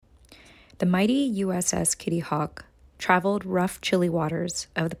The mighty USS Kitty Hawk traveled rough, chilly waters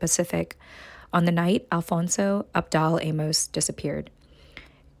of the Pacific on the night Alfonso Abdal Amos disappeared.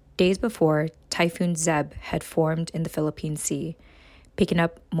 Days before, Typhoon Zeb had formed in the Philippine Sea, picking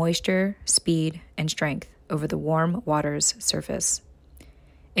up moisture, speed, and strength over the warm water's surface.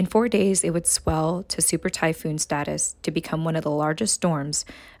 In 4 days, it would swell to super typhoon status to become one of the largest storms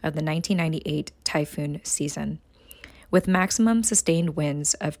of the 1998 typhoon season, with maximum sustained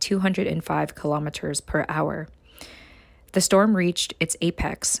winds of 205 kilometers per hour. The storm reached its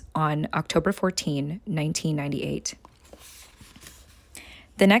apex on October 14, 1998.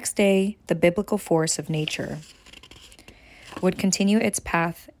 The next day, the biblical force of nature would continue its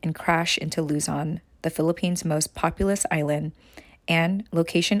path and crash into Luzon, the Philippines' most populous island and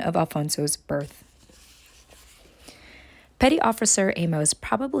location of Alfonso's birth. Petty Officer Amos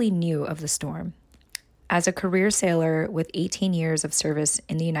probably knew of the storm. As a career sailor with 18 years of service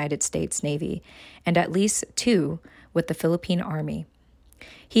in the United States Navy and at least 2 with the Philippine Army,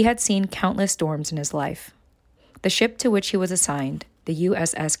 he had seen countless storms in his life. The ship to which he was assigned, the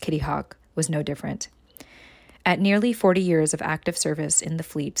USS Kitty Hawk, was no different. At nearly 40 years of active service in the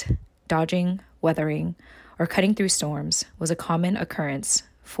fleet, dodging, weathering, or cutting through storms was a common occurrence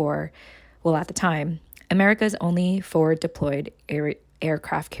for, well, at the time, America's only forward-deployed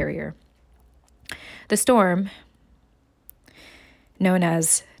aircraft carrier. The storm, known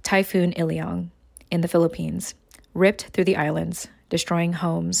as Typhoon Iliong in the Philippines, ripped through the islands, destroying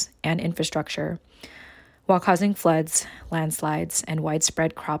homes and infrastructure, while causing floods, landslides, and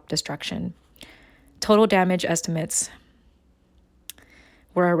widespread crop destruction. Total damage estimates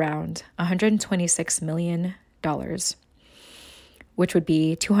were around $126 million, which would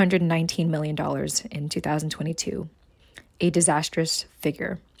be $219 million in 2022, a disastrous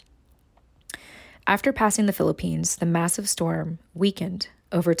figure. After passing the Philippines, the massive storm weakened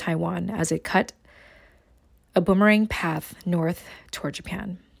over Taiwan as it cut a boomerang path north toward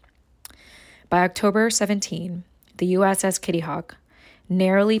Japan. By October 17, the USS Kitty Hawk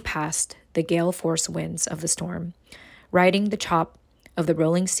narrowly passed the gale force winds of the storm, riding the chop of the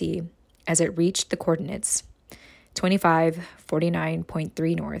rolling sea as it reached the coordinates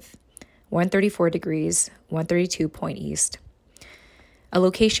 2549.3 north, 134 degrees, 132 point east, a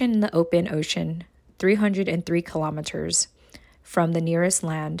location in the open ocean 303 kilometers from the nearest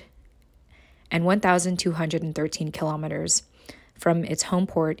land and 1,213 kilometers from its home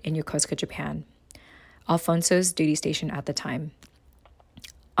port in Yokosuka, Japan, Alfonso's duty station at the time.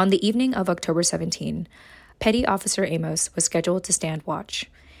 On the evening of October 17, Petty Officer Amos was scheduled to stand watch,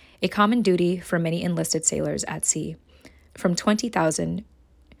 a common duty for many enlisted sailors at sea, from 20,000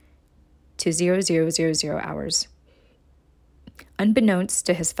 to 0000 hours. Unbeknownst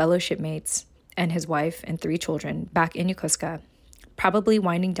to his fellow shipmates and his wife and 3 children back in Yokosuka, probably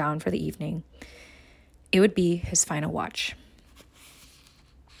winding down for the evening, it would be his final watch.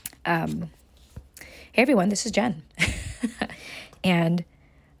 Hey everyone, this is Jen. And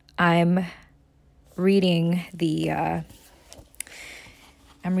I'm reading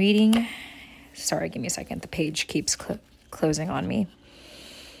sorry, give me a second. The page keeps closing on me.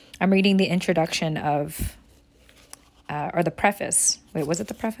 I'm reading the introduction of, or the preface. Wait, was it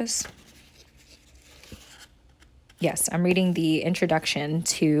the preface? Yes, I'm reading the introduction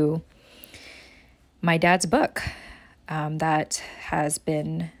to my dad's book that has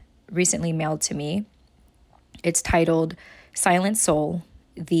been recently mailed to me. It's titled Silent Soul,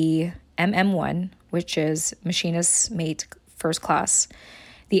 the MM1, which is Machinist's Mate First Class,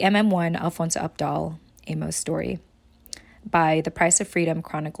 the MM1 Alfonso Abdal Amos story by The Price of Freedom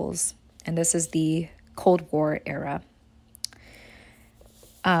Chronicles. And this is the Cold War era.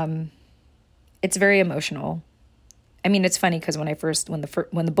 It's very emotional. I mean, it's funny because when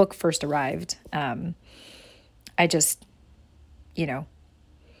the book first arrived, I just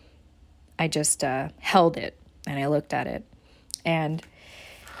held it and I looked at it, and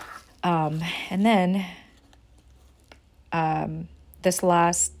then this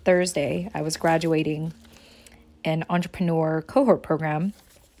last Thursday, I was graduating an entrepreneur cohort program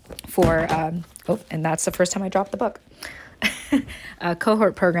for and that's the first time I dropped the book. A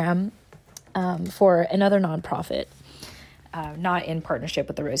cohort program for another nonprofit. Not in partnership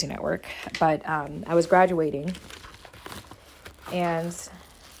with the Rosie Network, but I was graduating, and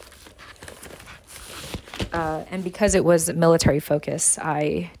because it was military focus,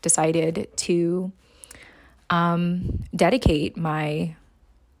 I decided to dedicate my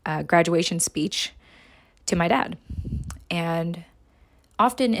graduation speech to my dad. And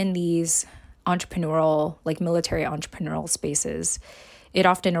often in these entrepreneurial, like military entrepreneurial spaces, it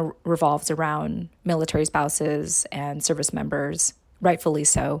often revolves around military spouses and service members, rightfully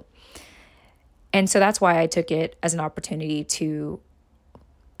so. And so that's why I took it as an opportunity to,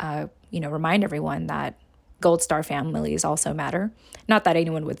 remind everyone that Gold Star families also matter. Not that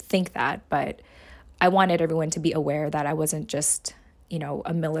anyone would think that, but I wanted everyone to be aware that I wasn't just,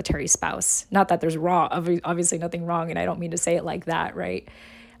 a military spouse. Not that there's obviously nothing wrong, and I don't mean to say it like that, right?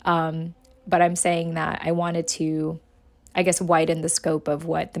 But I'm saying that I wanted to, I guess, widen the scope of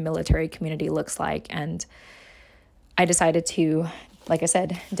what the military community looks like. And I decided to, like I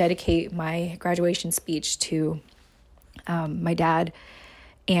said, dedicate my graduation speech to my dad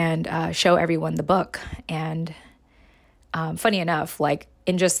and show everyone the book. And funny enough, like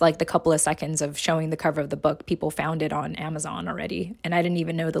in just like the couple of seconds of showing the cover of the book, people found it on Amazon already. And I didn't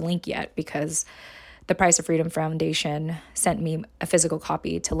even know the link yet because the Price of Freedom Foundation sent me a physical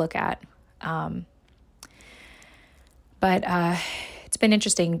copy to look at. But it's been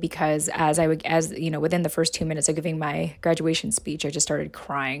interesting because within the first 2 minutes of giving my graduation speech, I just started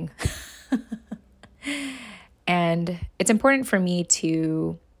crying. And it's important for me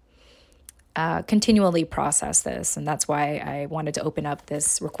to continually process this. And that's why I wanted to open up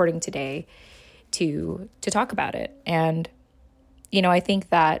this recording today to talk about it. And, I think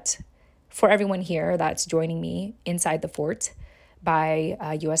that for everyone here that's joining me inside the fort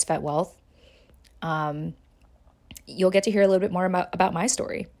by U.S. Vet Wealth, you'll get to hear a little bit more about my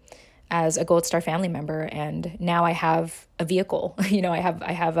story as a Gold Star family member. And now I have a vehicle, I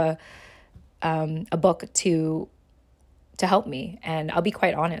have a book to help me. And I'll be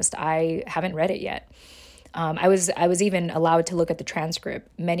quite honest, I haven't read it yet. I was even allowed to look at the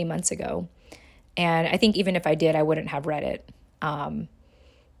transcript many months ago. And I think even if I did, I wouldn't have read it.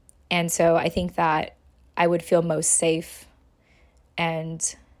 And so I think that I would feel most safe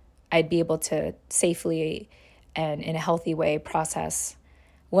and I'd be able to safely and in a healthy way process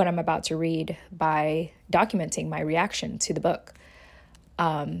what I'm about to read by documenting my reaction to the book.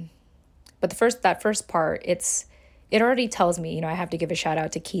 But that first part, it already tells me, I have to give a shout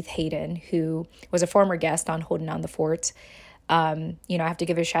out to Keith Hayden, who was a former guest on Holding Down the Fort. I have to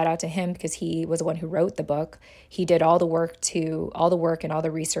give a shout out to him because he was the one who wrote the book. He did all the work and all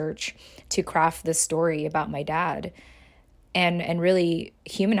the research to craft this story about my dad and really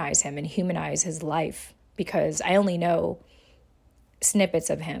humanize him and humanize his life, because I only know snippets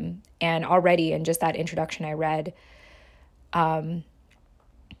of him. And already in just that introduction I read,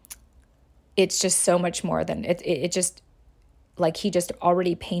 it's just so much more than it just like he just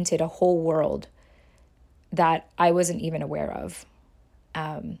already painted a whole world that I wasn't even aware of.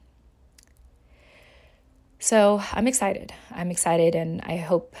 So I'm excited, and I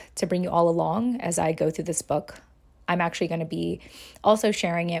hope to bring you all along as I go through this book. I'm actually going to be also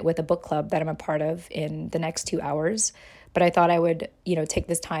sharing it with a book club that I'm a part of in the next 2 hours. But I thought I would, take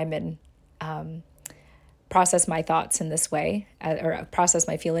this time and process my thoughts in this way, or process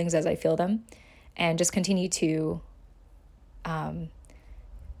my feelings as I feel them, and just continue to,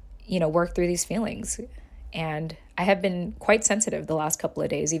 work through these feelings. And I have been quite sensitive the last couple of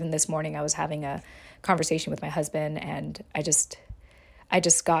days. Even this morning, I was having a conversation with my husband, and I just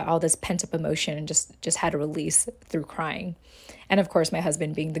got all this pent up emotion and just had to release through crying. And of course, my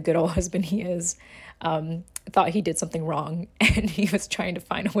husband, being the good old husband he is, thought he did something wrong, and he was trying to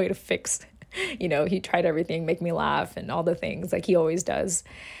find a way to fix. He tried everything, make me laugh and all the things like he always does.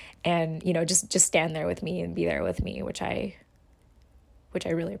 And, just stand there with me and be there with me, which I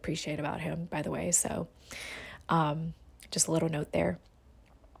really appreciate about him, by the way. So, just a little note there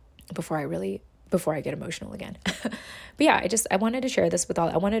before I get emotional again. But yeah, I wanted to share this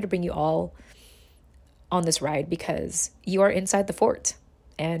I wanted to bring you all on this ride because you are inside the fort,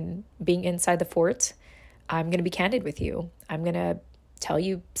 and being inside the fort, I'm going to be candid with you. I'm going to tell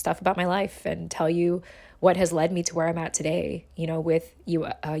you stuff about my life and tell you what has led me to where I'm at today, with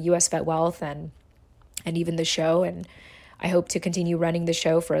U.S. Vet Wealth and even the show. And I hope to continue running the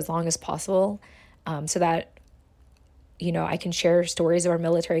show for as long as possible, so that, I can share stories of our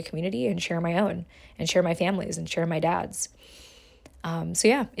military community and share my own and share my family's and share my dad's. So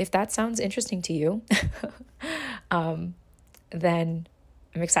yeah, if that sounds interesting to you, then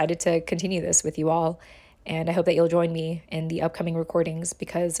I'm excited to continue this with you all. And I hope that you'll join me in the upcoming recordings,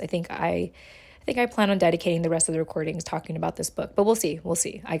 because I think I plan on dedicating the rest of the recordings talking about this book, but we'll see.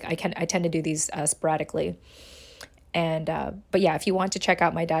 I tend to do these sporadically. And, but yeah, if you want to check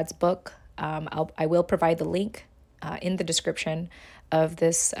out my dad's book, I will provide the link in the description of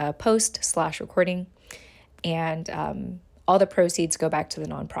this post/recording. And all the proceeds go back to the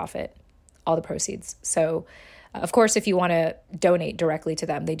nonprofit, all the proceeds. So, of course, if you want to donate directly to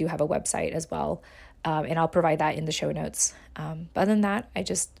them, they do have a website as well. And I'll provide that in the show notes. But other than that, I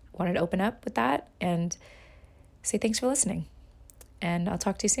just wanted to open up with that and say thanks for listening. And I'll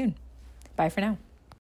talk to you soon. Bye for now.